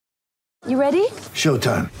You ready?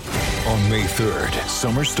 Showtime. On May 3rd,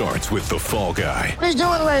 summer starts with The Fall Guy. Let's do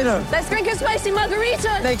it later. Let's drink a spicy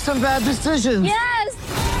margarita. Make some bad decisions.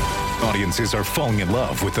 Yes! Audiences are falling in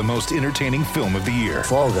love with the most entertaining film of the year.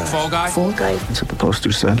 Fall Guy. Fall Guy? Fall Guy. That's what the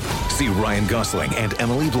poster said. See Ryan Gosling and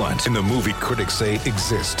Emily Blunt in the movie critics say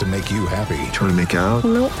exists to make you happy. Trying to make it out?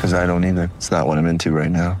 Nope. Because I don't either. It's not what I'm into right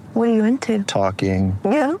now. What are you into? Talking.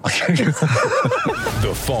 Yeah.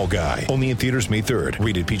 The Fall Guy. Only in theaters May 3rd.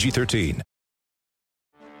 Rated PG-13.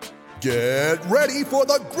 Get ready for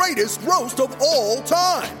the greatest roast of all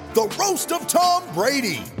time. The Roast of Tom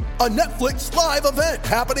Brady. A Netflix live event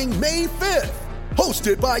happening May 5th.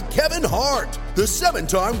 Hosted by Kevin Hart. The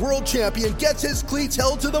 7-time world champion gets his cleats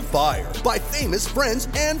held to the fire by famous friends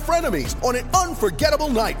and frenemies on an unforgettable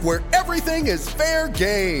night where everything is fair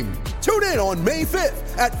game. Tune in on May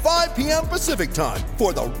 5th at 5 p.m. Pacific time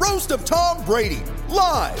for the Roast of Tom Brady.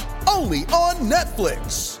 Live only on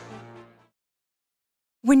Netflix.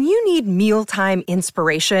 When you need mealtime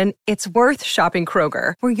inspiration, it's worth shopping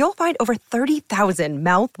Kroger, where you'll find over 30,000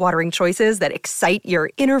 mouth-watering choices that excite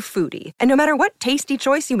your inner foodie. And no matter what tasty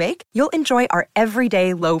choice you make, you'll enjoy our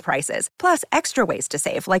everyday low prices, plus extra ways to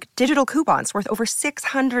save, like digital coupons worth over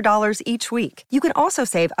 $600 each week. You can also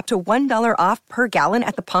save up to $1 off per gallon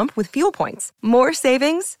at the pump with fuel points. More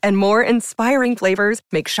savings and more inspiring flavors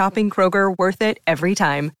make shopping Kroger worth it every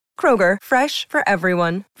time. Kroger, fresh for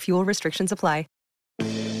everyone. Fuel restrictions apply.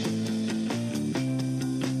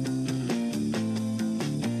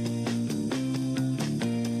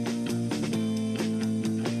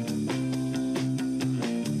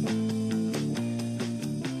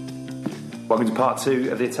 Welcome to part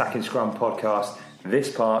 2 of the Attacking Scrum podcast.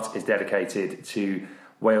 This part is dedicated to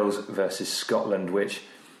Wales versus Scotland,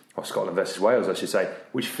 or Scotland versus Wales, I should say,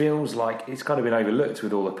 which feels like it's kind of been overlooked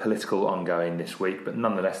with all the political ongoing this week. But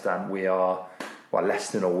nonetheless, Dan, we are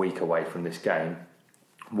less than a week away from this game.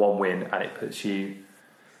 One win, and it puts you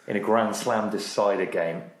in a Grand Slam decider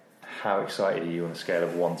game. How excited are you on a scale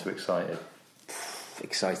of 1 to excited?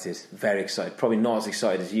 Excited, very excited. Probably not as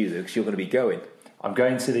excited as you, though, because you're going to be going. I'm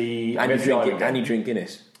going to the... And you drink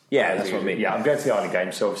Guinness. Yeah, that's what I mean. Yeah, I'm going to the Ireland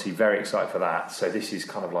game, so obviously very excited for that. So this is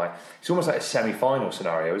kind of like... It's almost like a semi-final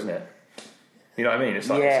scenario, isn't it? You know what I mean? It's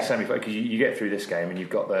like it's a semi-final, because you get through this game and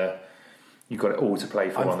you've got it all to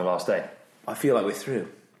play for on the last day. I feel like we're through.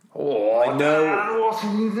 Oh, I know. Dan, what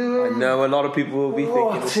are you doing? I know a lot of people will be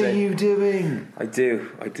thinking the same. What are you doing? I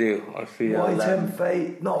do. I feel... Why tempt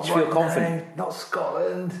fate? Not feel confident. Now, not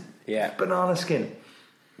Scotland. Yeah. Banana skin.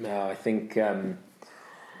 No, I think... they're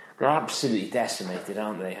absolutely decimated,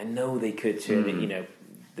 aren't they? I know they could turn it,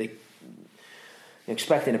 they're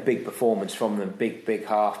expecting a big performance from them, big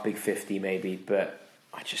half, big 50 maybe, but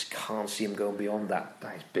I just can't see them going beyond that.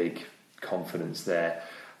 That is big confidence there.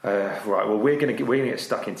 Right, well, we're going to get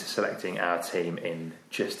stuck into selecting our team in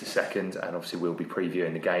just a second, and obviously we'll be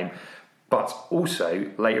previewing the game. But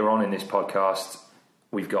also, later on in this podcast,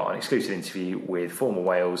 we've got an exclusive interview with former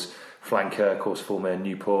Wales flanker, of course, former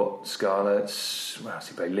Newport Scarlets, where else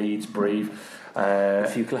he played? Leeds, Brive. A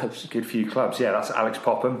few clubs. Good few clubs, yeah. That's Alex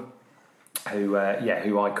Popham, who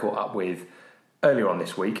I caught up with earlier on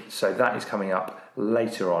this week. So that is coming up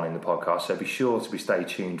later on in the podcast, so be sure to stay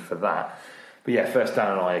tuned for that. But yeah, first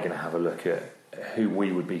Dan and I are going to have a look at who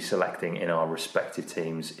we would be selecting in our respective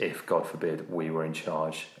teams if, God forbid, we were in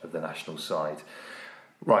charge of the national side.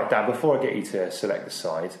 Right, Dan, before I get you to select the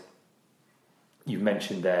side, you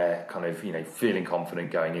mentioned there kind of, feeling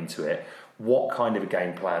confident going into it. What kind of a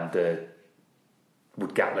game plan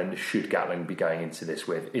should Gatland be going into this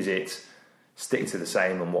with? Is it sticking to the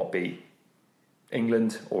same and what beat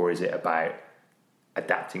England, or is it about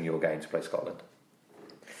adapting your game to play Scotland?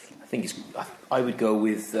 I would go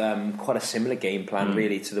with quite a similar game plan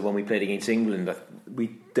really to the one we played against England.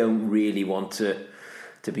 We don't really want to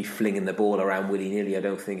be flinging the ball around willy-nilly. I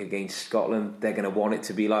don't think against Scotland they're going to want it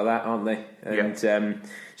to be like that, aren't they? And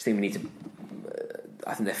just think we need to.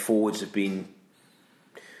 I think their forwards have been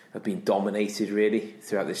dominated really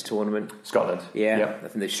throughout this tournament. Scotland, I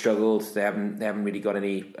think they've struggled. They haven't really got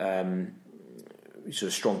any sort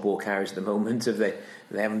of strong ball carriers at the moment, have they?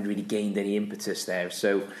 They haven't really gained any impetus there.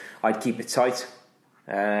 So I'd keep it tight.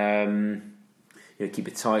 Keep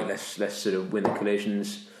it tight. Let's sort of win the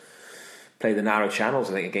collisions. Play the narrow channels,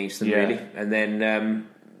 I think, against them really, and then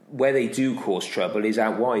where they do cause trouble is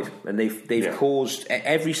out wide, and they've caused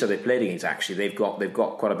every side they've played against. Actually, they've got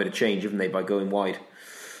quite a bit of change, haven't they, by going wide?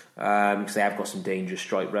 Because they have got some dangerous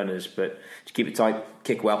strike runners, but to keep it tight,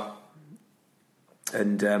 kick well,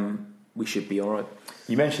 and we should be all right.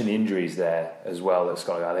 You mentioned the injuries there as well at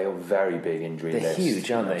Scotland. They got very big injury lists. They're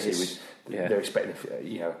huge, aren't they? They're expecting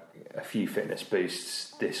a few fitness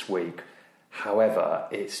boosts this week. However,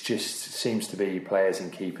 it just seems to be players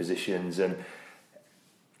in key positions, and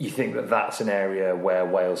you think that that's an area where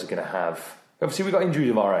Wales are going to have... Obviously, we've got injuries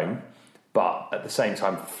of our own, but at the same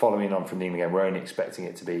time, following on from the England game, we're only expecting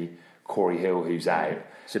it to be Corey Hill who's out.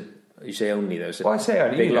 So you say only, though? Well, I say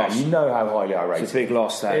only. Big loss. You know how highly I rate it. It's a big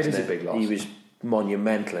loss, that, It is a big loss. He was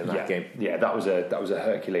monumental in that game. Yeah, that was a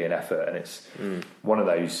Herculean effort, and it's one of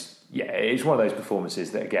those... Yeah, it's one of those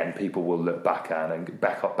performances that, again, people will look back on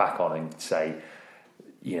and say,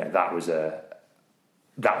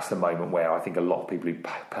 that's the moment where I think a lot of people who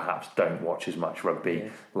perhaps don't watch as much rugby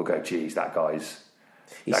will go, geez, that guy's...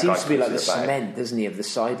 He seems to be like the cement, doesn't he, of the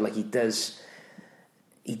side? Like he gets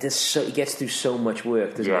through so much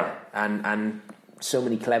work, doesn't he? And so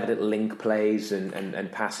many clever little link plays and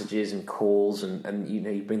passages and calls and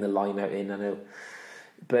you bring the line out in, I know.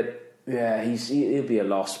 But yeah, he'll be a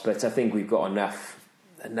loss, but I think we've got enough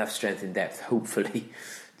strength and depth, hopefully,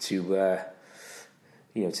 to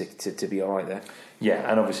be all right there.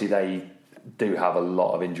 Yeah, and obviously they do have a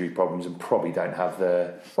lot of injury problems and probably don't have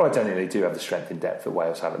the... Well, I don't think they do have the strength and depth that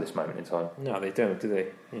Wales have at this moment in time. No, they don't, do they?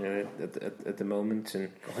 At the moment.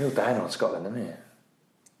 And you're down on Scotland, aren't you?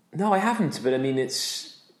 No, I haven't. But I mean,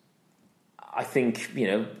 I think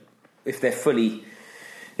if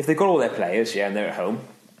they've got all their players, and they're at home,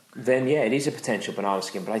 then it is a potential banana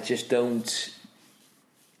skin. But I just don't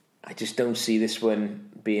see this one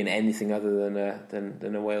being anything other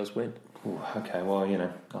than a Wales win. Ooh, okay, well,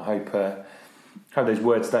 I hope those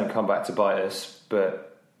words don't come back to bite us,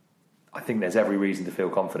 but I think there's every reason to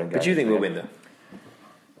feel confident. But do you think we'll win, though?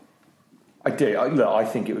 I do. I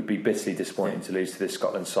think it would be bitterly disappointing to lose to this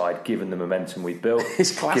Scotland side, given the momentum we've built.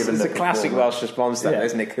 It's a classic Welsh response, that,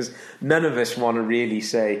 isn't it? Because none of us want to really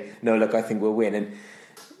say, no, look, I think we'll win. And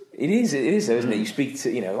it is though, isn't it? You speak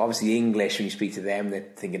to, obviously English, when you speak to them, they're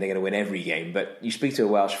thinking they're going to win every game. But you speak to a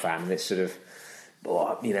Welsh fan, and it's sort of...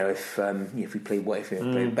 if we play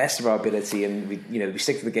the best of our ability and we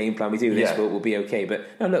stick to the game plan, we do this, we'll be okay. But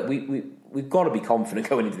no, look, we've got to be confident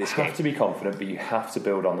going into this game. You have to be confident, but you have to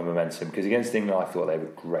build on the momentum, because against England, I thought they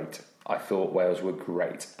were great. I thought Wales were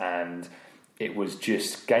great, and it was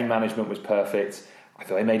just game management was perfect. I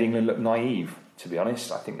thought they made England look naive. To be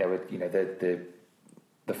honest, I think they were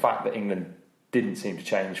the fact that England didn't seem to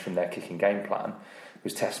change from their kicking game plan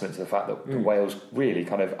was testament to the fact that Wales really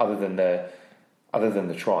kind of other than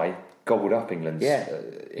the try, gobbled up England's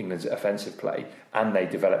offensive play, and they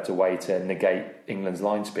developed a way to negate England's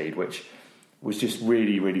line speed, which was just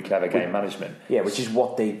really, really clever game management. Yeah, which is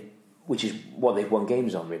what they've won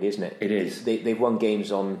games on, really, isn't it? It is. They've won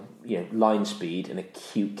games on line speed and a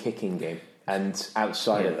cute kicking game, and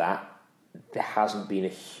outside of that, there hasn't been a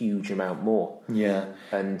huge amount more. Yeah,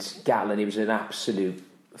 and Gatland, he was an absolute,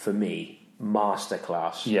 for me,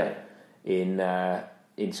 masterclass. Yeah, in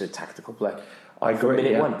sort of tactical play. I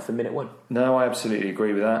agree. For minute one. No, I absolutely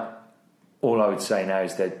agree with that. All I would say now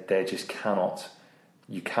is that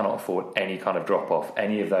you cannot afford any kind of drop off.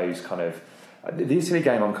 Any of those kind of... The Italy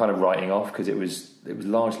game I'm kind of writing off, because it was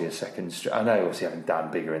largely a second... I know, obviously, having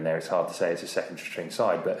Dan Biggar in there, it's hard to say it's a second string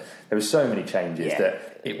side, but there were so many changes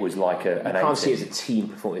that it was like an A-team. You can't see it as a team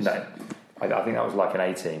performance. No, I think that was like an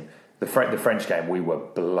A-team. The French game, we were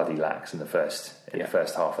bloody lax in the first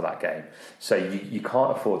half of that game. So you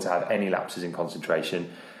can't afford to have any lapses in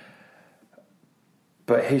concentration.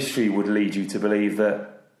 But history would lead you to believe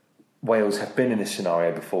that Wales have been in this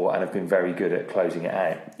scenario before and have been very good at closing it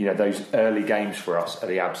out. Those early games for us are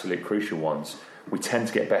the absolute crucial ones. We tend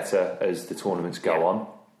to get better as the tournaments go on,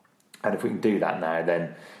 and if we can do that now,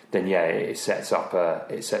 then it sets up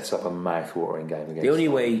a mouth-watering game against. The only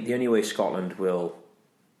way Scotland will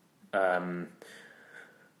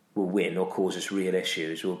win or cause us real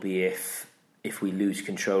issues will be if we lose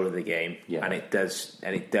control of the game, and it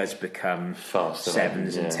does become faster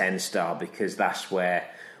sevens and 10-star, because that's where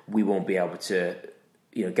we won't be able to.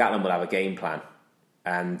 Gatland will have a game plan,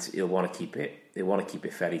 and he'll want to keep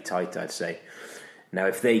it fairly tight, I'd say. Now,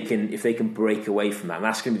 if they can break away from that, and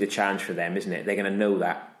that's going to be the challenge for them, isn't it? They're going to know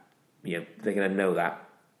that. They're going to know that.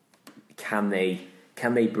 Can they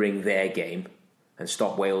bring their game and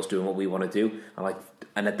stop Wales doing what we want to do?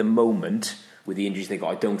 And at the moment, with the injuries they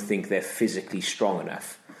got, I don't think they're physically strong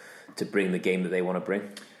enough to bring the game that they want to bring.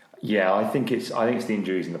 Yeah, I think it's the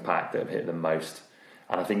injuries in the pack that have hit them most.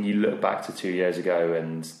 And I think you look back to 2 years ago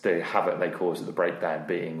and the havoc they caused at the breakdown,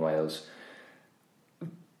 beating Wales.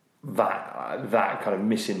 That kind of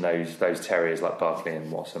missing those terriers like Barkley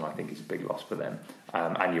and Watson, I think, is a big loss for them.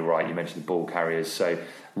 And you're right, you mentioned the ball carriers. So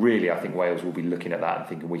really, I think Wales will be looking at that and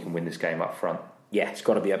thinking we can win this game up front. Yeah, it's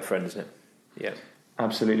got to be up front, isn't it? Yeah.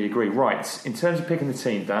 Absolutely agree. Right, in terms of picking the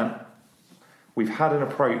team, Dan, we've had an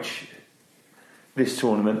approach this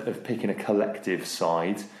tournament of picking a collective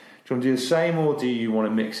side. Do you want to do the same, or do you want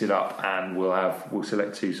to mix it up and we'll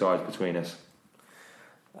select two sides between us?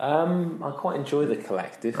 I quite enjoy the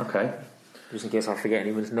collective. Okay. Just in case I forget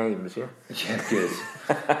anyone's names, yeah? Yeah, good.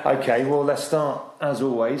 Okay, well, let's start, as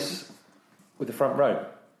always, with the front row.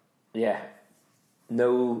 Yeah.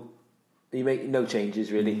 You make no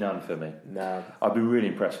changes, really? None for me. No. I've been really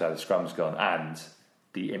impressed with how the scrum's gone and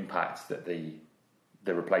the impact that the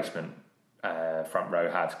replacement front row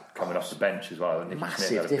had coming off the bench as well. Nicky Massive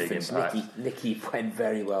Smith had a difference. big impact. Nicky went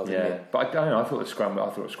very well, didn't he? But I don't know. I thought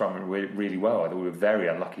the scrum went really well. I thought we were very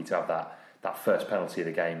unlucky to have that first penalty of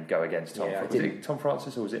the game go against Tom. Was it Tom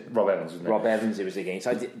Francis or was it Rob Evans? Wasn't it? Rob Evans. It was against.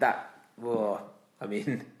 I did that. Well, I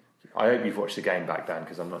mean, I hope you've watched the game back, Dan,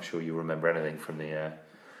 because I'm not sure you remember anything from the.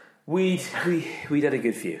 We had a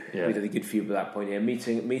good few. Yeah. We had a good few at that point. Yeah,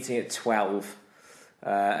 meeting at 12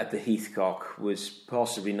 at the Heathcock was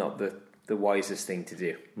possibly not the wisest thing to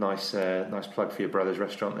do. Nice plug for your brother's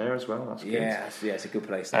restaurant there as well. That's good. Yeah, it's a good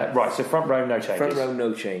place. Right, so front row, no changes. Front row,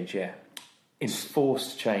 no change. Yeah.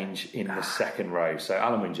 Enforced change in the second row. So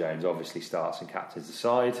Alan Wynne-Jones obviously starts and captains the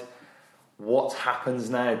side. What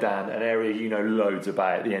happens now, Dan? An area you know loads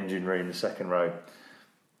about, the engine room, the second row.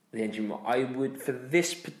 The engine room. I would, for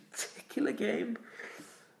this particular game,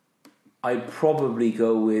 I'd probably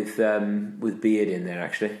go with Beard in there,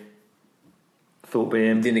 actually. Thought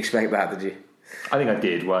being... Didn't expect that, did you? I think I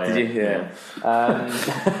did. Well, did you? Yeah.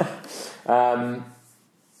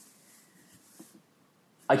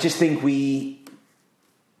 I just think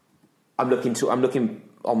I'm looking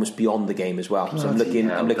almost beyond the game as well. So I'm looking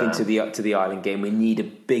to the Ireland game. We need a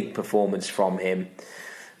big performance from him.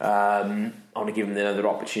 I want to give him another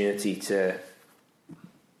opportunity to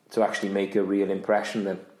actually make a real impression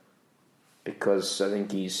then, because I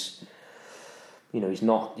think he's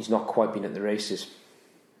not quite been at the races.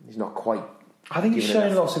 He's not quite. I think he's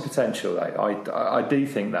showing lots of potential, though. I do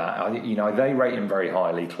think that. They rate him very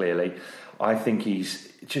highly. Clearly, I think he's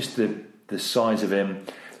just the size of him,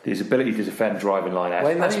 his ability to defend driving line out.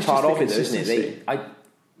 Well, that's part of it, though, isn't it? I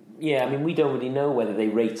mean, we don't really know whether they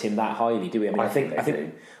rate him that highly, do we? I mean, I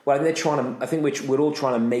think. Well, they're trying to. I think we're all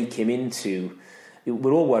trying to make him into.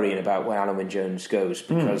 We're all worrying about where Alan Wynne-Jones goes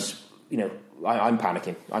because I'm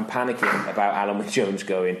panicking. I'm panicking about Alan Wynne-Jones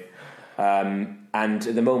going. And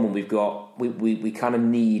at the moment, we kind of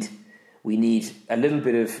need a little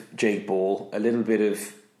bit of Jake Ball, a little bit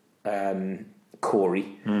of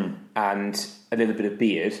Corey, and a little bit of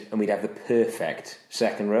Beard, and we'd have the perfect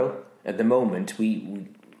second row. At the moment,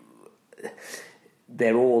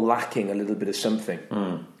 they're all lacking a little bit of something.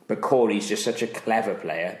 But Corey's just such a clever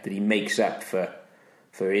player that he makes up for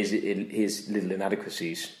his little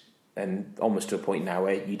inadequacies, and almost to a point now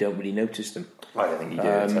where you don't really notice them. I don't think you do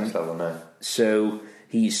at test level now. So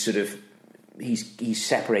he's he's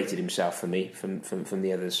separated himself from me from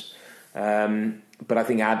the others. But I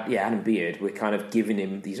think Adam Beard, we're kind of giving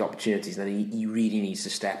him these opportunities, and he really needs to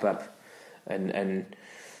step up and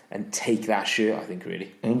take that shirt. I think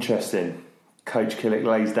really interesting. Coach Killick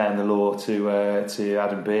lays down the law to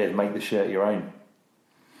Adam Beard, make the shirt your own.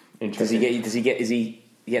 Interesting. Is he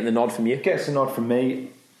getting the nod from you? Gets the nod from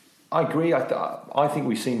me. I agree. I think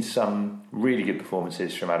we've seen some really good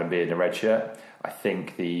performances from Adam Beard in a red shirt. I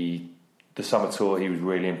think the summer tour he was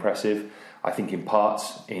really impressive. I think in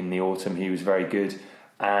parts in the autumn he was very good,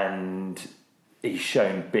 and he's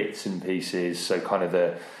shown bits and pieces. So kind of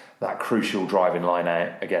that crucial driving line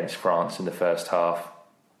out against France in the first half.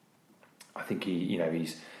 I think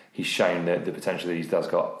he's shown the potential that he does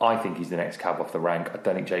got. I think he's the next cab off the rank. I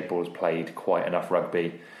don't think Jake Ball has played quite enough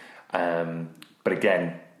rugby, but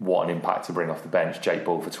again, what an impact to bring off the bench Jake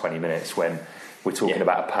Ball for 20 minutes when we're talking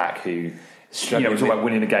about a pack who. We're talking about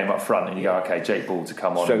winning a game up front, and you go, okay, Jake Ball to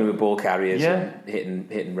come on, struggling with ball carriers, and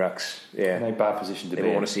hitting rucks. Yeah, no bad position to be in.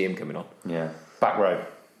 They want to see him coming on. Yeah, back row.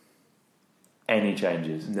 Any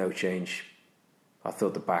changes? No change. I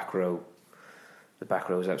thought the back row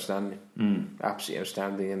was outstanding, absolutely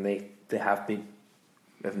outstanding, and they have been,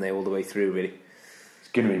 haven't they, all the way through? Really,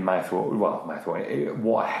 it's going to be mouthwatering.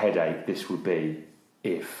 What a headache this would be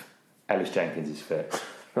if Ellis Jenkins is fit,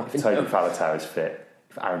 if Toby Faletau is fit,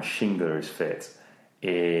 if Aaron Shingler is fit,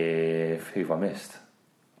 who have I missed?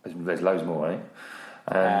 There's loads more,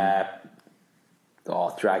 right?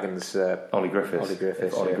 Dragons. Ollie Griffiths.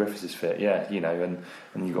 If Ollie Griffiths is fit,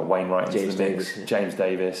 and you've got Wainwright, James Davis. James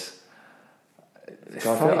Davis. It's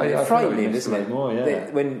frightening, isn't it? More, yeah.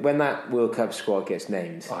 When that World Cup squad gets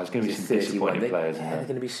named, there's going to be some disappointing players. They're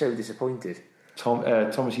going to be so disappointed.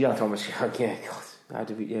 Thomas Young. Yeah, God, how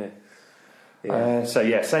did we? Yeah.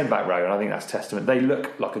 Same back row, and I think that's testament. They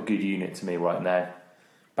look like a good unit to me right now.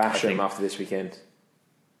 Basham after this weekend.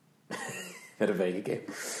 Had a very good game.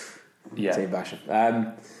 Yeah. Team Basham.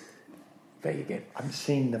 Very good game. I haven't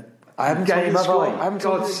seen the I haven't told you the score. I haven't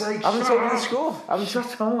told you the score.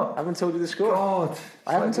 Shut up. I haven't told you the score. God.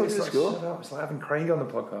 I haven't told you the score. Shut up. It's like having Craig on the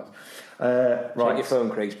podcast. Check your phone,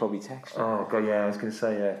 Craig's probably texted. Oh, God, yeah, I was going to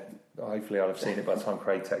say, hopefully I'll have seen it by the time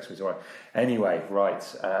Craig texts me. All right. Anyway, right.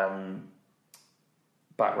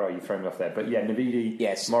 Back row, you throw me off there. But yeah,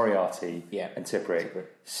 Navidi, Moriarty, and Tipuric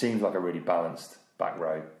seems like a really balanced back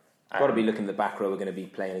row. Got to be looking at the back row. We're going to be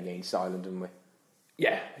playing against Ireland, haven't we?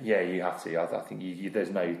 Yeah, you have to. I think there's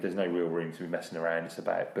no real room to be messing around. It's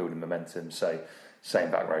about building momentum. So, same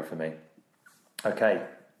back row for me. Okay,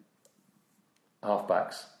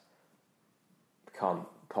 halfbacks. Can't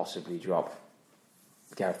possibly drop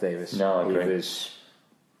Gareth Davis. No, I agree.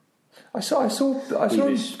 I saw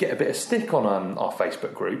him get a bit of stick on our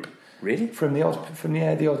Facebook group. Really? From the odd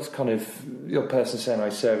person saying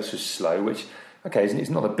his service was slow, which. Okay, it's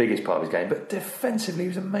not the biggest part of his game, but defensively he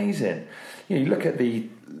was amazing. You look at the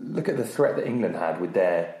threat that England had with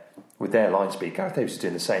their line speed. Gareth Davis is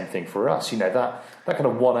doing the same thing for us. That kind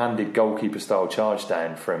of one-handed goalkeeper style charge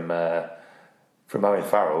down from Owen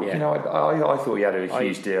Farrell. Yeah. I thought he had a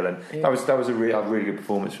huge deal, and that was a really good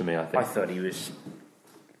performance for me. I think. I thought he was.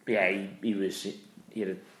 Yeah, he had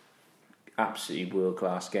an absolutely world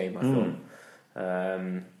class game. I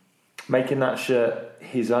thought making that shirt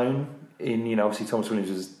his own. Obviously Thomas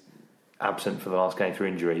Williams was absent for the last game through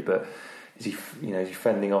injury, but is he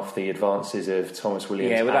fending off the advances of Thomas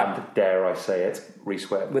Williams and, dare I say it,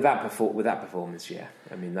 Reece Webb? With that performance, yeah.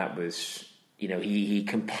 I mean, that was, he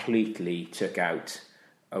completely took out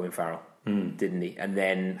Owen Farrell, didn't he? And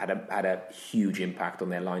then had a huge impact on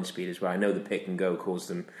their line speed as well. I know the pick and go caused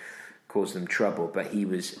them trouble, but he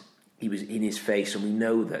was in his face, and we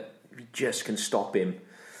know that if you just can stop him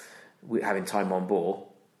having time on ball,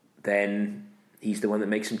 then he's the one that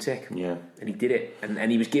makes him tick. Yeah. And he did it.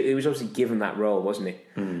 And he was obviously given that role, wasn't he?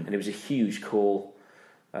 And it was a huge call.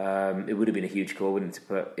 It would have been a huge call, wouldn't it?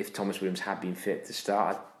 But if Thomas Williams had been fit to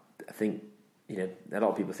start, I think, a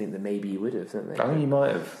lot of people think that maybe he would have, don't they? I think he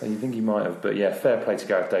might have. You think he might have. But yeah, fair play to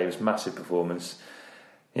Gareth Davis. Massive performance.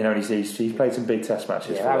 He's played some big test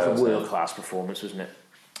matches. Yeah, that was a world-class performance, wasn't it?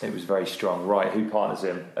 It was very strong. Right, who partners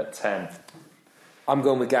him at 10? I'm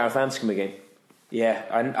going with Gareth Anscombe again. Yeah,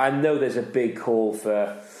 I know there's a big call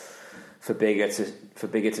for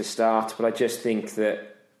Biggar to start, but I just think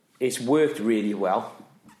that it's worked really well.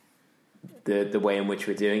 The way in which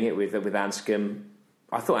we're doing it with Anscombe,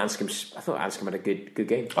 I thought Anscombe had a good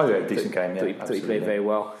game. Oh yeah, decent game. Yeah, thought he played very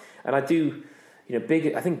well, and I do.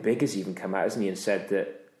 Biggar. I think Biggar's even come out, hasn't he, and said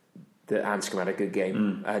that Anscombe had a good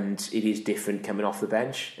game, and it is different coming off the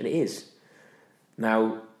bench, and it is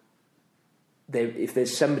now. If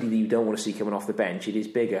there's somebody that you don't want to see coming off the bench, it is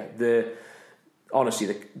Biggar.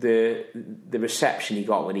 Honestly, the reception he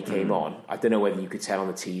got when he came on, I don't know whether you could tell on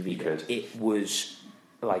the TV. It was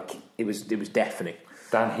deafening.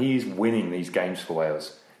 Dan, he's winning these games for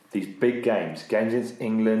Wales. These big games against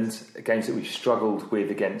England, games that we've struggled with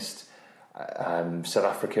against South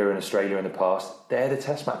Africa and Australia in the past. They're the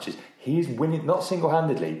test matches. He's winning, not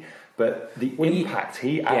single-handedly, but the impact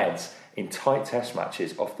he adds in tight test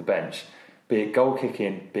matches off the bench. Be it goal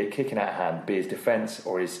kicking, be it kicking out of hand, be it his defence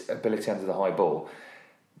or his ability under the high ball.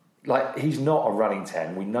 He's not a running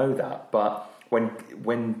 10, we know that. But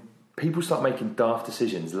when people start making daft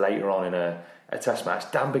decisions later on in a test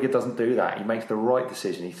match, Dan Biggar doesn't do that. He makes the right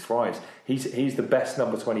decision. He thrives. He's the best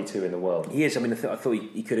number 22 in the world. He is. I mean, I thought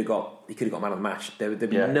he could have got man of the match. There'd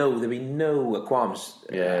be no qualms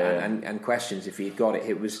and questions if he had got it.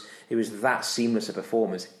 It was that seamless a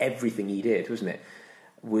performance. Everything he did, wasn't it?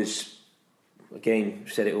 Was. Again,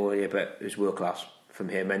 said it earlier, but it was world class from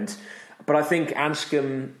him. But I think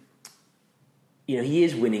Anscombe, he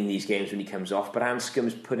is winning these games when he comes off. But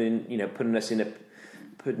Anscombe's putting in a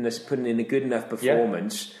good enough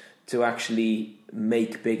performance to actually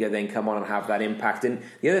make Biggar then come on and have that impact. And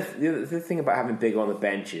the other thing about having Biggar on the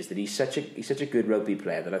bench is that he's such a good rugby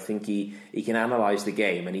player that I think he can analyse the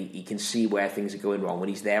game and he can see where things are going wrong when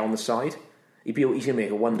he's there on the side. He's going to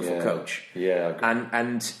make a wonderful coach. Yeah,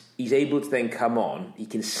 and he's able to then come on. He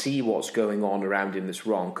can see what's going on around him that's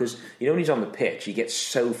wrong. Because when he's on the pitch, he gets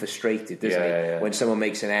so frustrated, doesn't he? Yeah. When someone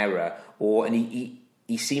makes an error, and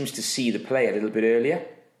he seems to see the play a little bit earlier.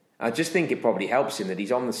 I just think it probably helps him that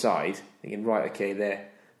he's on the side, thinking, right, okay, there,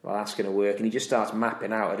 well, that's going to work, and he just starts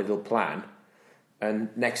mapping out a little plan.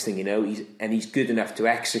 And next thing you know, he's good enough to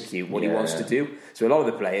execute what he wants to do. So a lot of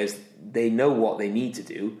the players, they know what they need to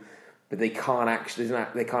do. but they can't actually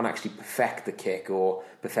perfect the kick or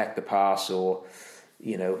perfect the pass, or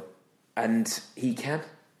and he can.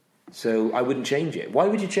 So I wouldn't change it. Why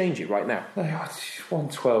would you change it right now? No, he's won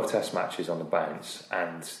 12 Test matches on the bounce,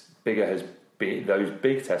 and Biggar has been those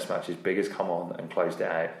big Test matches. Biggar's come on and closed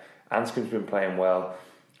it out. Anscombe's been playing well.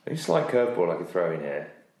 It's like curveball I could throw in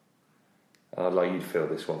here. And I'd like you to fill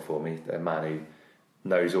this one for me, a man who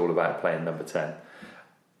knows all about playing number 10.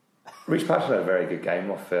 Reece Patchell had a very good game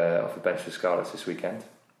off the bench for Scarlets this weekend.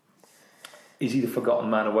 Is he the forgotten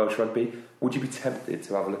man of Welsh rugby? Would you be tempted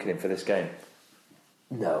to have a look at him for this game?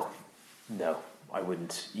 No, I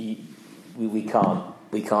wouldn't. We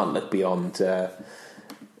can't look beyond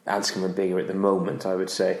Anscombe and Biggar at the moment, I would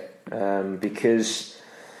say, because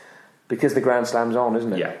the Grand Slam's on,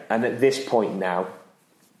 isn't it? Yeah. And at this point now,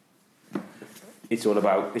 it's all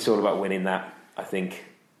about winning that, I think,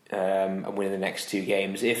 and winning the next 2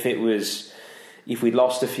 games. If we'd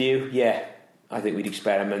lost a few, yeah, I think we'd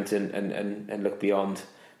experiment and look beyond.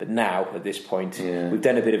 But now, at this point, we've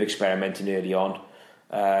done a bit of experimenting early on.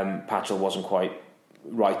 Patchell wasn't quite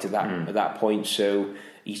right at that point, so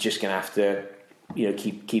he's just going to have to,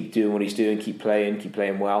 keep doing what he's doing, keep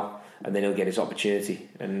playing well, and then he'll get his opportunity.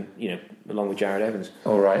 And along with Jared Evans.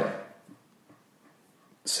 All right.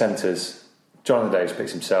 Centres. Jonathan Davies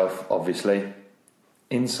picks himself, obviously.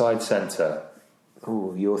 Inside centre.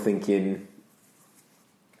 Oh, you're thinking.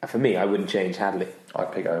 For me, I wouldn't change Hadley.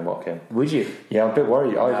 I'd pick Owen Watkin. Would you? Yeah, I'm a bit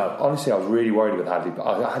worried. No. Honestly, I was really worried with Hadley.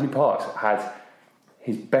 Hadley Parks had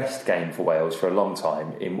his best game for Wales for a long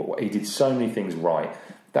time. He did so many things right.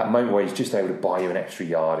 That moment where he's just able to buy you an extra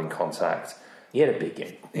yard in contact. He had a big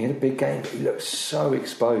game. But he looked so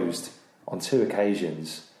exposed on 2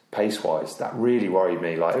 occasions, pace-wise. That really worried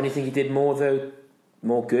me. Don't you think he did more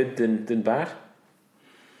good than bad?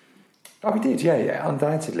 Oh, he did, yeah,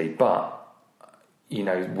 undoubtedly. But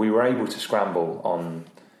we were able to scramble on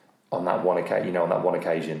that one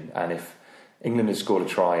occasion, and if England had scored a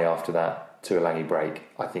try after that Tuilagi break,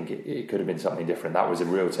 I think it could have been something different. That was a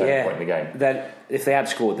real turning point in the game. Then, if they had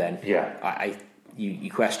scored, then yeah,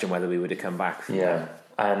 you question whether we would have come back. From that.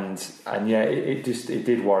 And it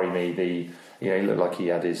did worry me. He looked like he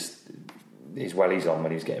had his wellies on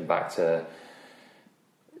when he was getting back to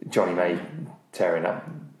Johnny May tearing up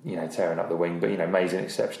the wing. But May's an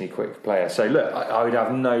exceptionally quick player. So look, I would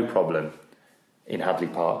have no problem in Hadley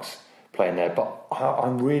Parks playing there. But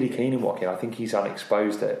I'm really keen on Watkin. I think he's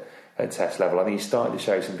unexposed at Test level. I think he's starting to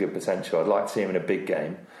show some good potential. I'd like to see him in a big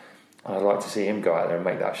game, and I'd like to see him go out there and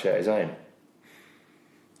make that shirt his own.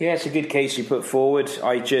 Yeah, it's a good case you put forward.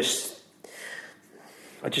 I just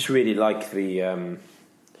really like the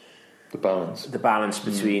balance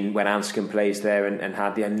between when Anscombe plays there and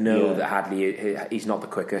Hadley. I know that Hadley, he's not the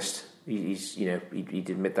quickest. He'd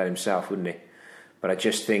admit that himself, wouldn't he? But I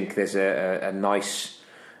just think there's a nice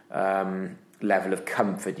level of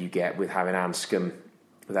comfort you get with having Anscombe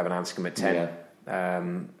at 10. Yeah.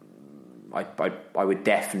 I would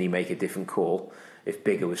definitely make a different call if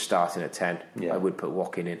Biggar was starting at 10. Yeah. I would put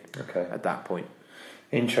Watkin in at that point.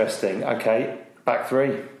 Interesting. Okay, back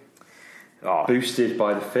 3. Boosted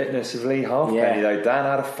by the fitness of Lee Halfpenny, though. Dan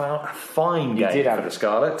had a fine game for the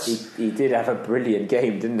Scarlets. He did have a brilliant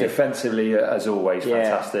game, didn't he? Defensively, as always,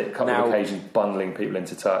 fantastic. A couple of occasions bundling people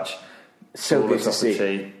into touch. So good to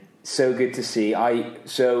see. So good to see.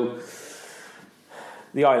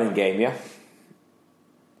 The Ireland game,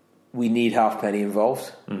 we need Halfpenny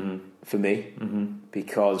involved for me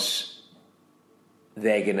because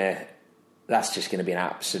that's just going to be an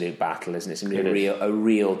absolute battle, isn't it? It's going to be a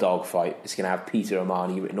real dogfight. It's going to have Peter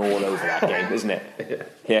O'Mahony written all over that game, isn't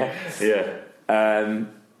it? Yeah.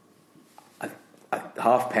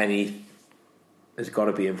 Halfpenny has got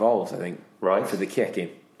to be involved, I think, right, for the kicking,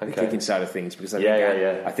 the kicking side of things, because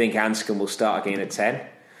I think Anscombe will start again at 10.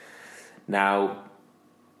 Now,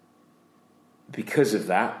 because of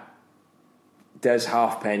that, does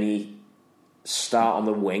Halfpenny start on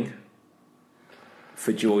the wing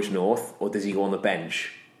for George North, or does he go on the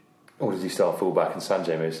bench? Or does he start fullback and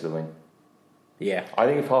Sanjay moves to the wing? Yeah. I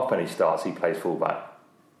think if Halfpenny starts, he plays fullback.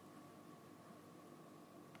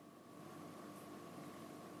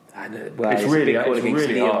 I know. Well, it's really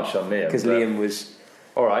harsh on Liam. Because Liam was...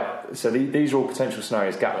 All right, so these are all potential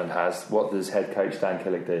scenarios Gatland has. What does head coach Dan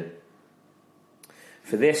Killick do?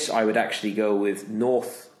 For this, I would actually go with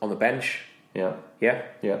North on the bench. Yeah.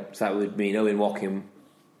 So that would mean Owen Watkin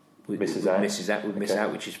would miss out,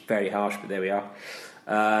 which is very harsh, but there we are.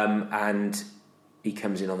 And he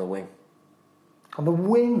comes in on the wing. On the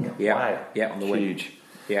wing? Yeah. Wow. Yeah, on the wing. Huge.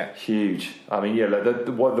 Yeah. Huge. I mean,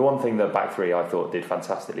 the one thing that back 3 I thought did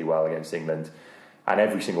fantastically well against England and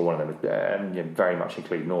every single one of them, very much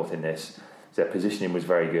include North in this. Their positioning was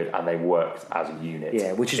very good, and they worked as a unit.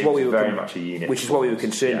 Yeah, which is what we were very much a unit. Which is what we were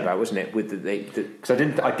concerned about, wasn't it? With because I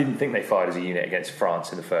didn't think they fired as a unit against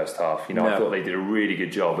France in the first half. I thought they did a really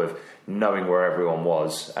good job of knowing where everyone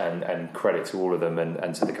was, and credit to all of them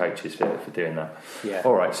and to the coaches for doing that. Yeah.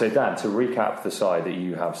 All right, so Dan, to recap the side that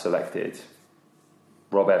you have selected: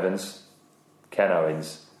 Rob Evans, Ken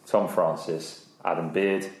Owens, Tom Francis, Adam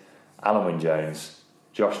Beard, Alan Wynne-Jones,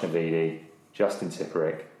 Josh Navidi, Justin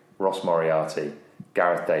Tipperick, Ross Moriarty,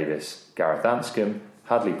 Gareth Davis, Gareth Anscombe,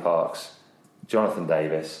 Hadley Parks, Jonathan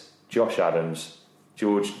Davis, Josh Adams,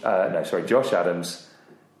 Josh Adams,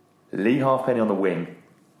 Lee Halfpenny on the wing,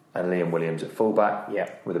 and Liam Williams at fullback. Yeah.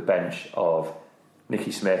 With a bench of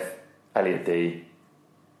Nicky Smith, Elliot Dee,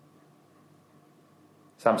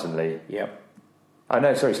 Samson Lee. Yep.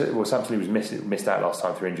 Samson Lee was missed out last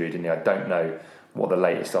time through injury, didn't he? I don't know what the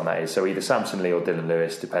latest on that is. So either Samson Lee or Dylan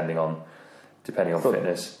Lewis, depending on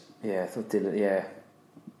fitness. Yeah, I thought Dylan. Yeah,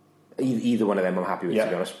 either one of them I'm happy with, to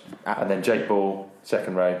be honest. And then Jake Ball,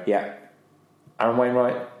 second row. Yeah. Aaron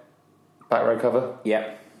Wainwright, back row cover.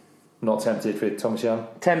 Yeah. Not tempted with Thomas Young.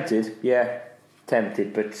 Tempted,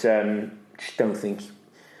 but just don't think.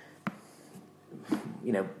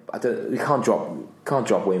 We can't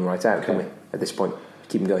drop Wainwright out, can we? At this point,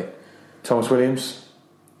 keep him going. Thomas Williams,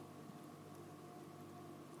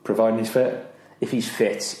 providing he's fit. If he's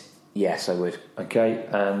fit. Yes, I would. Okay,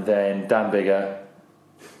 and then Dan Biggar.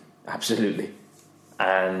 Absolutely.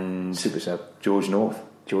 And super sub. George North.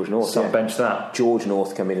 Some bench that. George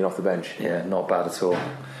North coming in off the bench. Yeah, not bad at all.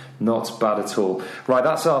 Not bad at all. Right,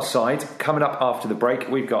 that's our side. Coming up after the break,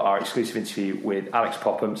 we've got our exclusive interview with Alex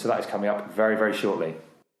Popham, so that is coming up very, very shortly.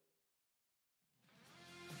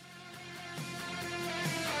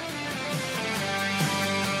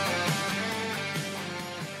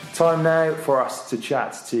 Time now for us to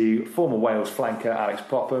chat to former Wales flanker Alex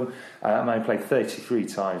Popham. Man played 33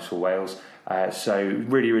 times for Wales, so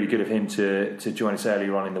really, really good of him to join us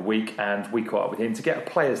earlier on in the week, and we caught up with him to get a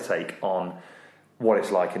player's take on what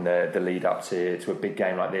it's like in the lead up to a big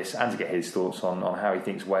game like this, and to get his thoughts on how he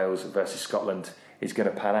thinks Wales versus Scotland is going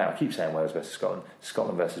to pan out. I keep saying Wales versus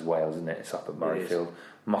Scotland versus Wales, isn't it? It's up at Murrayfield.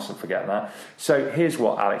 Mustn't forget that. So here's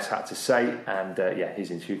what Alex had to say, and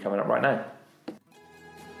his interview coming up right now.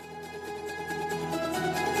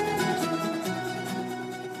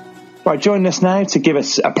 Right, joining us now to give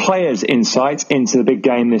us a player's insight into the big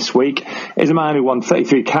game this week is a man who won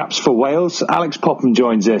 33 caps for Wales. Alex Popham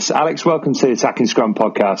joins us. Alex, welcome to the Attacking Scrum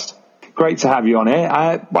podcast. Great to have you on here.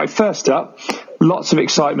 Right, first up, lots of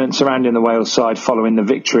excitement surrounding the Wales side following the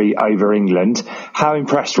victory over England. How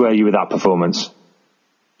impressed were you with that performance?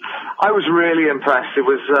 I was really impressed. It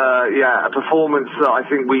was, a performance that I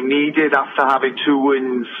think we needed after having 2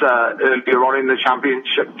 wins earlier on in the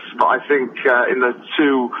championships. But I think in the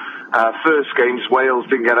 2 first games, Wales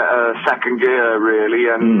didn't get a second gear, really,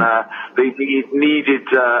 and they needed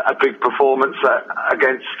a big performance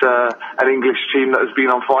against an English team that has been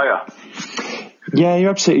on fire. Yeah, you're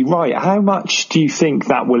absolutely right. How much do you think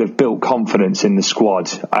that will have built confidence in the squad?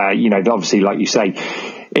 Obviously, like you say,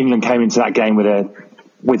 England came into that game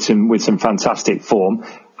with some fantastic form.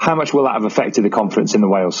 How much will that have affected the confidence in the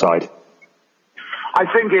Wales side? I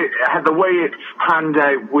think the way it's panned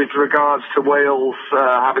out with regards to Wales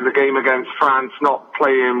having the game against France, not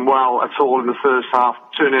playing well at all in the first half,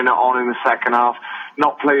 turning it on in the second half,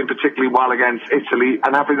 not playing particularly well against Italy,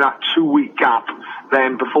 and having that 2-week gap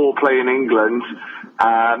then before playing England.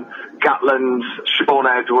 Gatland, Sean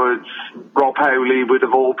Edwards, Rob Howley would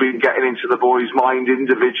have all been getting into the boys' mind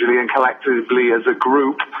individually and collectively as a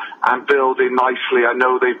group and building nicely. I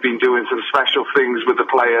know they've been doing some special things with the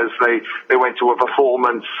players. They went to a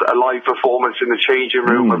live performance in the changing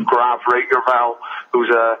room of Grav Ragervel, who's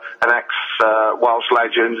an ex-Welsh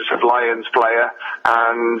legend, Lions player,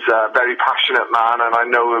 and a very passionate man, and I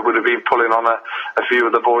know it would have been pulling on a few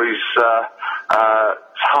of the boys'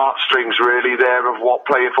 heartstrings really there of what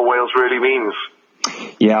playing for Wales really means.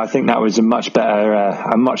 Yeah, I think that was a much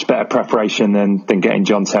better preparation than getting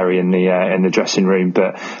John Terry in the dressing room.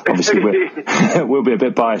 But obviously we'll be a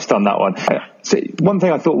bit biased on that one. So one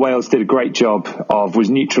thing I thought Wales did a great job of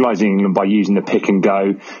was neutralising England by using the pick and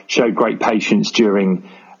go. Showed great patience during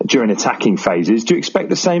attacking phases. Do you expect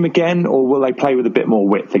the same again, or will they play with a bit more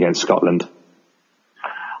width against Scotland?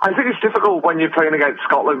 I think it's difficult when you're playing against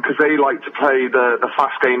Scotland because they like to play the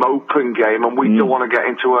fast game, open game, and we don't want to get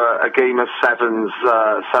into a game of sevens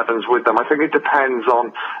with them. I think it depends on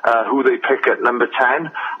who they pick at number 10.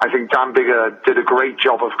 I think Dan Biggar did a great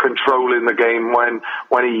job of controlling the game when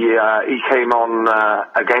he came on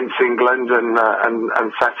against England and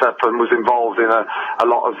set up and was involved in a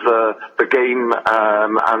lot of the game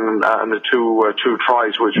and the two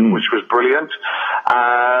tries, which was brilliant.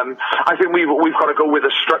 I think we've got to go with a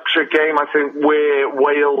structured game. I think where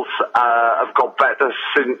Wales have got better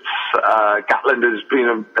since Gatland has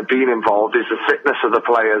been involved is the fitness of the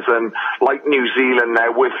players, and like New Zealand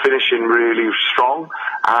now, we're finishing really strong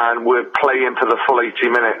and we're playing for the full 80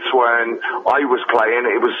 minutes. When I was playing,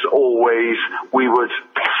 it was always we would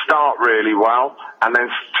start really well and then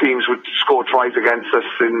teams would score tries against us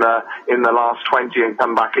in the last 20 and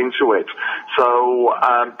come back into it. So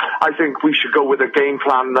I think we should go with a game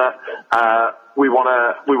plan that we want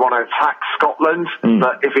to attack Scotland,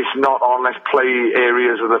 but if it's not on, let's play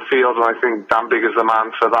areas of the field, and I think Dan Biggar's the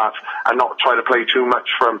man for that, and not try to play too much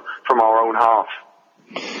from our own half.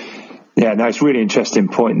 Yeah, no, it's a really interesting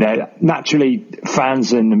point there. Naturally,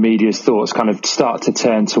 fans and the media's thoughts kind of start to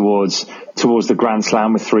turn towards the Grand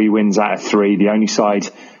Slam with 3 wins out of 3, the only side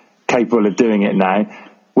capable of doing it now.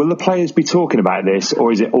 Will the players be talking about this,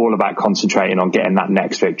 or is it all about concentrating on getting that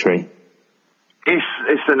next victory?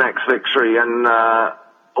 It's the next victory, and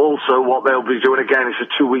also what they'll be doing again is a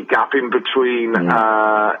 2-week gap in between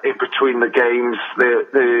the games.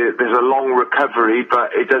 There's a long recovery,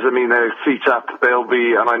 but it doesn't mean they're feet up. They'll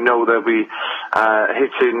be, and I know they'll be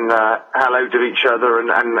hitting hell out of each other, and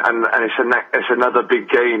it's another big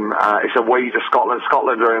game. It's away to Scotland.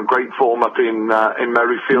 Scotland are in great form up in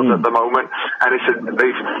Murrayfield at the moment, and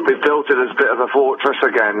they've built it as a bit of a fortress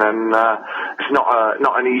again, and it's not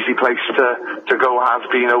an easy place to go, has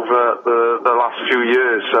been over the last few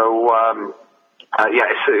years. So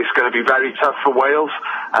it's going to be very tough for Wales,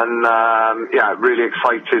 and really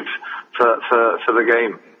excited for the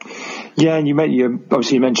game. Yeah, and you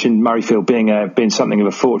mentioned Murrayfield being something of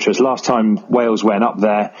a fortress. Last time Wales went up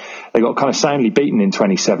there, they got kind of soundly beaten in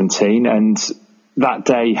 2017, and that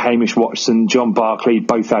day Hamish Watson, John Barclay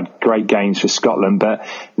both had great games for Scotland, but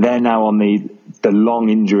they're now on the long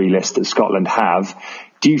injury list that Scotland have.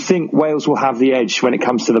 Do you think Wales will have the edge when it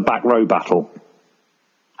comes to the back row battle?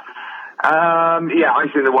 I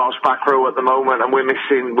think the Welsh back row at the moment, and we're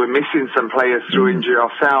missing some players through injury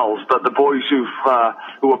ourselves. But the boys who are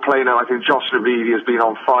playing, I think Josh Navidi has been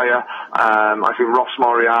on fire. I think Ross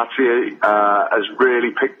Moriarty has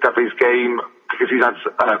really picked up his game because he's had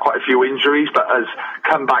quite a few injuries, but has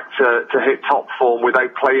come back to hit top form without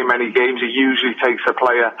playing many games. It usually takes a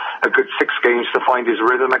player a good 6 games to find his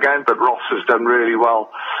rhythm again, but Ross has done really well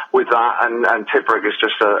with that, and Tipuric is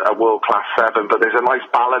just a world-class 7. But there's a nice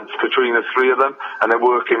balance between the 3 of them, and they're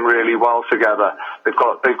working really well together.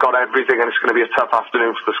 They've got everything, and it's going to be a tough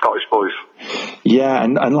afternoon for the Scottish boys. Yeah,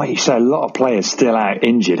 and like you say, a lot of players still out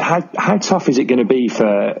injured. How tough is it going to be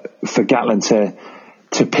for Gatland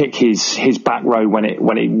to pick his back row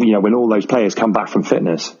when all those players come back from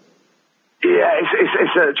fitness? Yeah,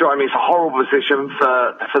 it's a horrible position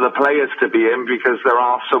for the players to be in, because there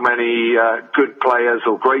are so many good players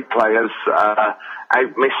or great players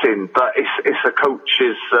out missing. But it's the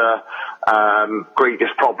coach's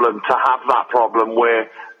greatest problem to have that problem where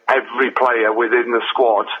every player within the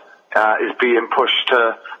squad is being pushed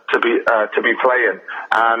to be playing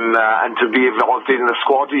and to be involved in the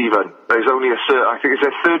squad. Even there's only I think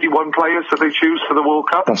it's 31 players that they choose for the World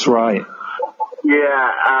Cup. That's right.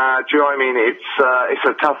 Yeah, do you know what I mean? It's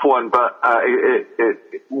a tough one, but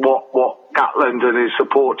what Gatland and his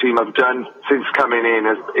support team have done since coming in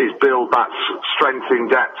is build that strength in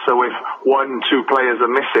depth. So if 1-2 players are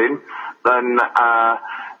missing, then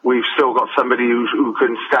we've still got somebody who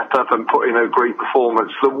can step up and put in a great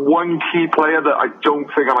performance. The one key player that I don't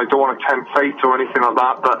think, and I don't want to tempt fate or anything like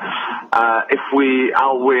that, but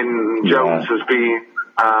Alwyn Jones has been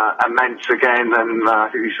immense again, and I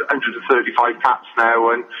think he's 135 caps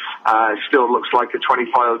now, and still looks like a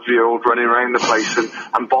 25-year-old running around the place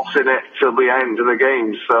and bossing it till the end of the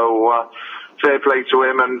game. So fair play to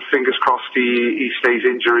him, and fingers crossed he stays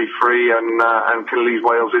injury free and can lead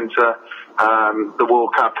Wales into the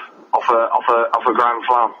World Cup off a Grand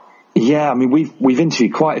Slam. Yeah, I mean we've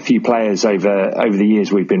interviewed quite a few players over the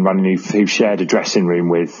years we've been running who've shared a dressing room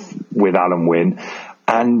with Alan Wynne.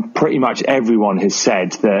 And pretty much everyone has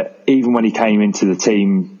said that even when he came into the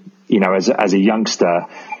team, as a youngster,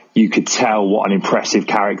 you could tell what an impressive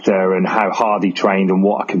character and how hard he trained and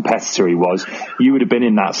what a competitor he was. You would have been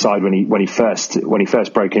in that side when he first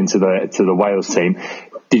broke into the Wales team.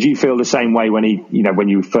 Did you feel the same way when when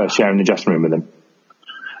you were first sharing the dressing room with him?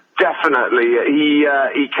 Definitely.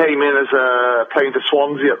 He came in as playing for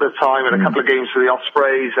Swansea at the time and a couple of games for the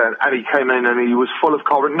Ospreys, and he came in and he was full of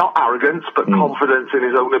confidence, not arrogance, but confidence in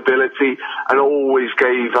his own ability, and always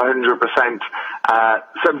gave 100%.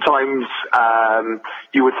 Sometimes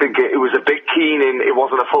you would think it was a bit keen in it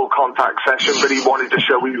wasn't a full contact session, but he wanted to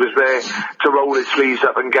show he was there to roll his sleeves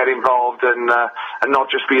up and get involved and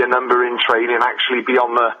not just be a number in training, actually be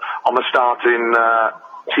on the starting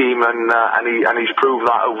team, and he's proved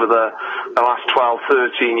that over the last 12,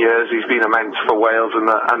 13 years. He's been immense for Wales and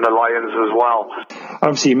the Lions as well.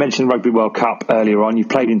 Obviously, you mentioned Rugby World Cup earlier on. You've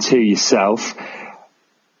played in 2 yourself.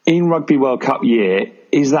 In Rugby World Cup year,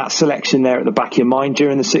 is that selection there at the back of your mind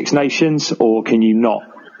during the Six Nations, or can you not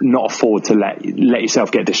afford to let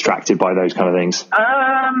yourself get distracted by those kind of things?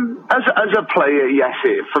 As a player, yes,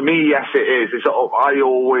 for me, yes, it is. I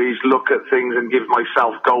always look at things and give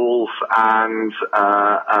myself goals and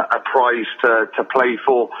a prize to play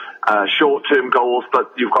for. Short-term goals,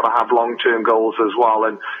 but you've got to have long-term goals as well.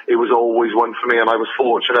 And it was always one for me, and I was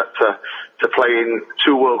fortunate to play in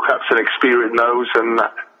 2 World Cups and experience those, and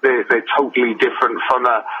they're totally different from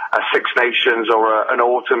a Six Nations or an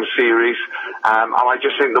autumn series. And I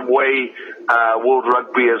just think the way World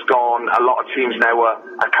Rugby has gone, a lot of teams now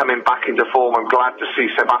are coming back into form. I'm glad to see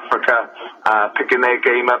South Africa picking their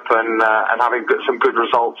game up and having some good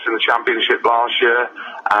results in the Championship last year.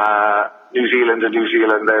 New Zealand,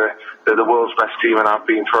 they're the world's best team and have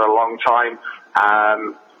been for a long time.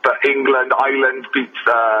 But Ireland beat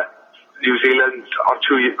New Zealand on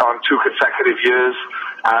two consecutive years.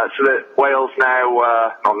 So that Wales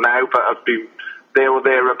now, not now, but have been there or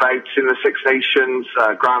thereabouts in the Six Nations,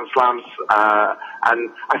 Grand Slams, and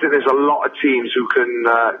I think there's a lot of teams who can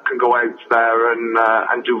go out there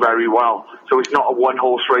and do very well. So it's not a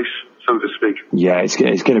one-horse race, so to speak. Yeah, it's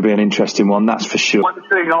going to be an interesting one, that's for sure. One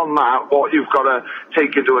thing on that, what you've got to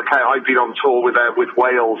take into account, I've been on tour with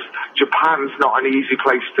Wales. Japan's not an easy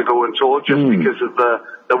place to go on tour just because of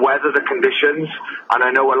the weather, the conditions, and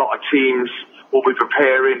I know a lot of teams will be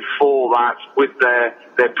preparing for that with their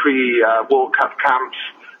pre-World Cup camps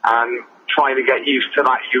and trying to get used to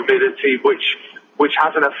that humidity, which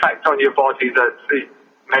has an effect on your body that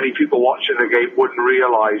many people watching the game wouldn't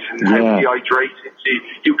realise, and how dehydrated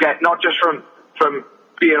you get, not just from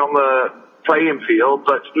being on the playing field,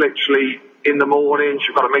 but literally in the mornings.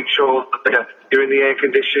 You've got to make sure that you're in the air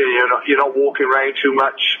conditioning, you're not walking around too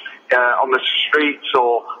much on the streets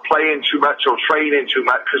or playing too much or training too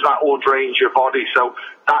much, because that all drains your body. So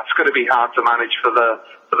that's going to be hard to manage for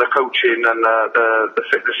the coaching and the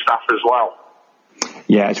fitness staff as well.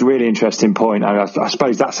 Yeah, it's a really interesting point. I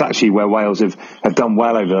suppose that's actually where Wales have done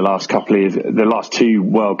well over the last 2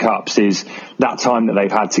 World Cups, is that time that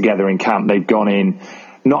they've had together in camp. They've gone in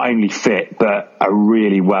not only fit, but a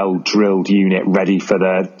really well drilled unit ready for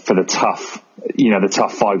the tough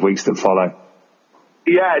 5 weeks that follow.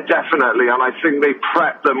 Yeah, definitely, and I think they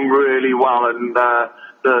prep them really well, and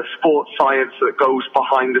the sports science that goes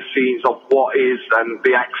behind the scenes of what is, and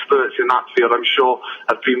the experts in that field, I'm sure,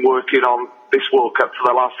 have been working on this World Cup for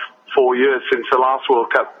the last 4 years since the last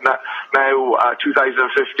World Cup. Now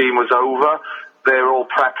 2015 was over. They're all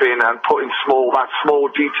prepping and putting that small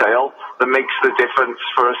detail that makes the difference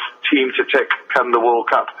for a team to tick come the World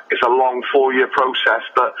Cup. It's a long 4-year process,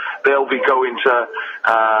 but they'll be going to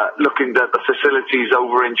looking at the facilities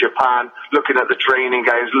over in Japan, looking at the training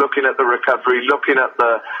games, looking at the recovery, looking at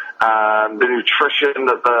the nutrition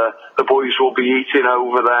that the boys will be eating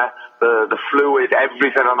over there, the fluid,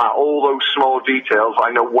 everything on that, all those small details. I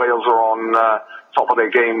know Wales are on top of their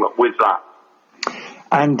game with that.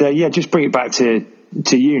 And just bring it back to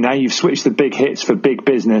you now. You've switched the big hits for big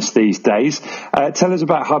business these days. Tell us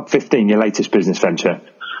about Hub 15, your latest business venture.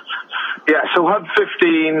 Yeah, so Hub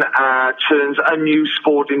 15 turns a new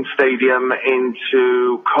sporting stadium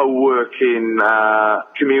into co-working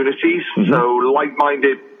communities. Mm-hmm. So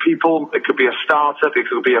like-minded people, it could be a startup, it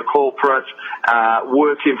could be a corporate,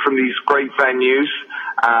 working from these great venues,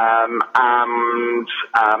 and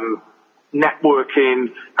networking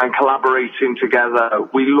and collaborating together.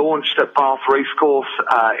 We launched at Bath Racecourse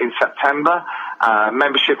in September.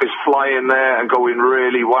 Membership is flying there and going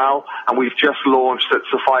really well. And we've just launched at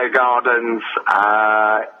Sophia Gardens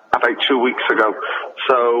about 2 weeks ago.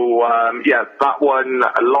 So, that one,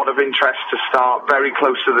 a lot of interest to start, very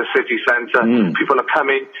close to the city centre. People are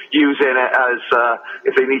coming, using it as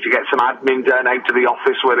if they need to get some admin done out of the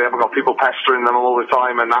office where they haven't got people pestering them all the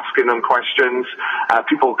time and asking them questions.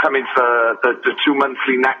 People coming for the 2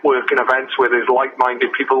 monthly networking events where there's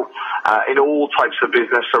like-minded people in all types of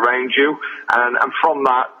business around you. And from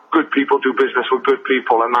that, good people do business with good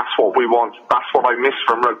people, and that's what we want. That's what I miss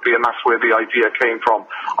from rugby, and that's where the idea came from.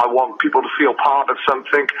 I want people to feel part of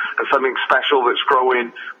something, and something special that's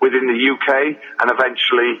growing within the UK, and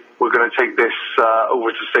eventually we're going to take this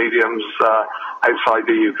over to stadiums outside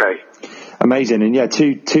the UK. Amazing. And yeah,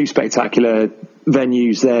 two spectacular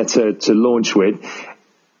venues there to launch with.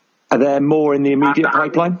 Are there more in the immediate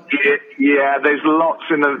pipeline? Yeah, there's lots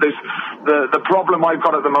in the problem I've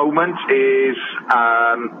got at the moment is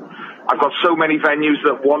I've got so many venues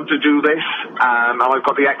that want to do this, and I've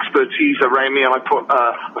got the expertise around me, and I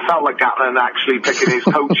felt like Gatland actually picking his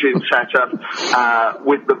coaching setup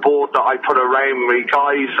with the board that I put around me,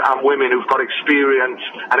 guys and women who've got experience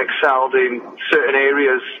and excelled in certain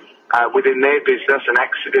areas within their business and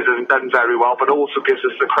exited and done very well, but also gives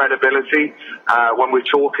us the credibility when we're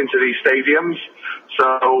talking to these stadiums.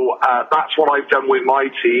 So that's what I've done with my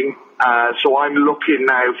team. So I'm looking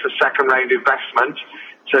now for second round investment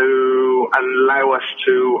to allow us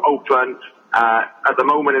to open. At the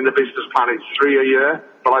moment in the business plan, it's 3 a year,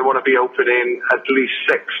 but I want to be opening at least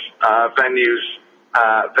 6 venues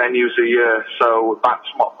a year. So that's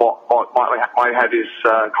what my head is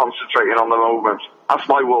concentrating on the moment. That's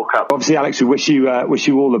my World Cup. Obviously, Alex, we wish you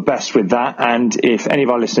all the best with that. And if any of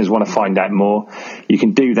our listeners want to find out more, you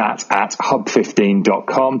can do that at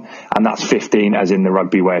hub15.com. And that's 15 as in the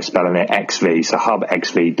rugby way of spelling it, XV. So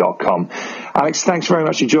hubxv.com. Alex, thanks very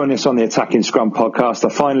much for joining us on the Attacking Scrum podcast.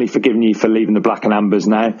 I've finally forgiven you for leaving the Black and Ambers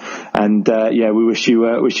now. And we wish you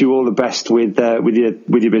all the best with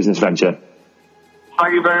your business venture.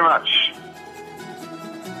 Thank you very much.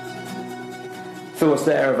 Thoughts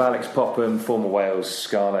there of Alex Popham, former Wales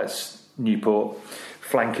Scarlets, Newport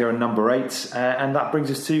flanker and number 8, and that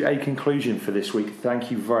brings us to a conclusion for this week.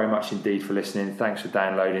 Thank you very much indeed for listening. Thanks for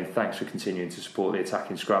downloading. Thanks for continuing to support the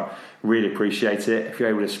Attacking Scrum. Really appreciate it. If you're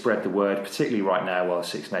able to spread the word, particularly right now while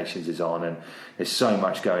Six Nations is on and there's so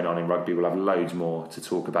much going on in rugby, we'll have loads more to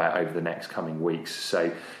talk about over the next coming weeks.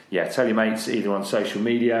 So yeah, tell your mates either on social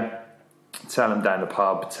media, tell them down the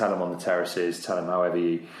pub, tell them on the terraces, tell them however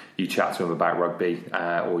you chat to them about rugby,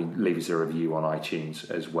 or leave us a review on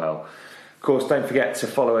iTunes as well. Of course, don't forget to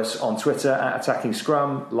follow us on Twitter at Attacking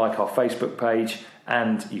Scrum, like our Facebook page,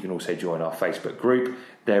 and you can also join our Facebook group.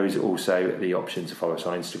 There is also the option to follow us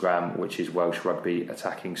on Instagram, which is Welsh Rugby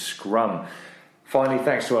Attacking Scrum. Finally,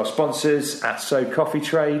 thanks to our sponsors at So Coffee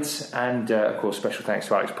Trades, and of course, special thanks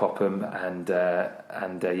to Alex Popham, and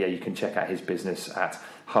you can check out his business at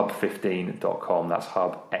hub15.com. That's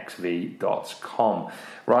hubxv.com.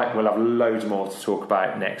 Right, we'll have loads more to talk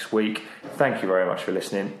about next week. Thank you very much for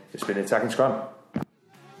listening. It's been Attacking Scrum.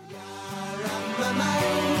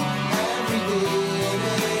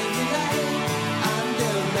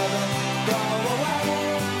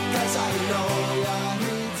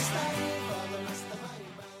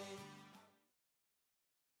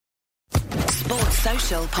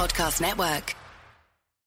 Social Podcast Network.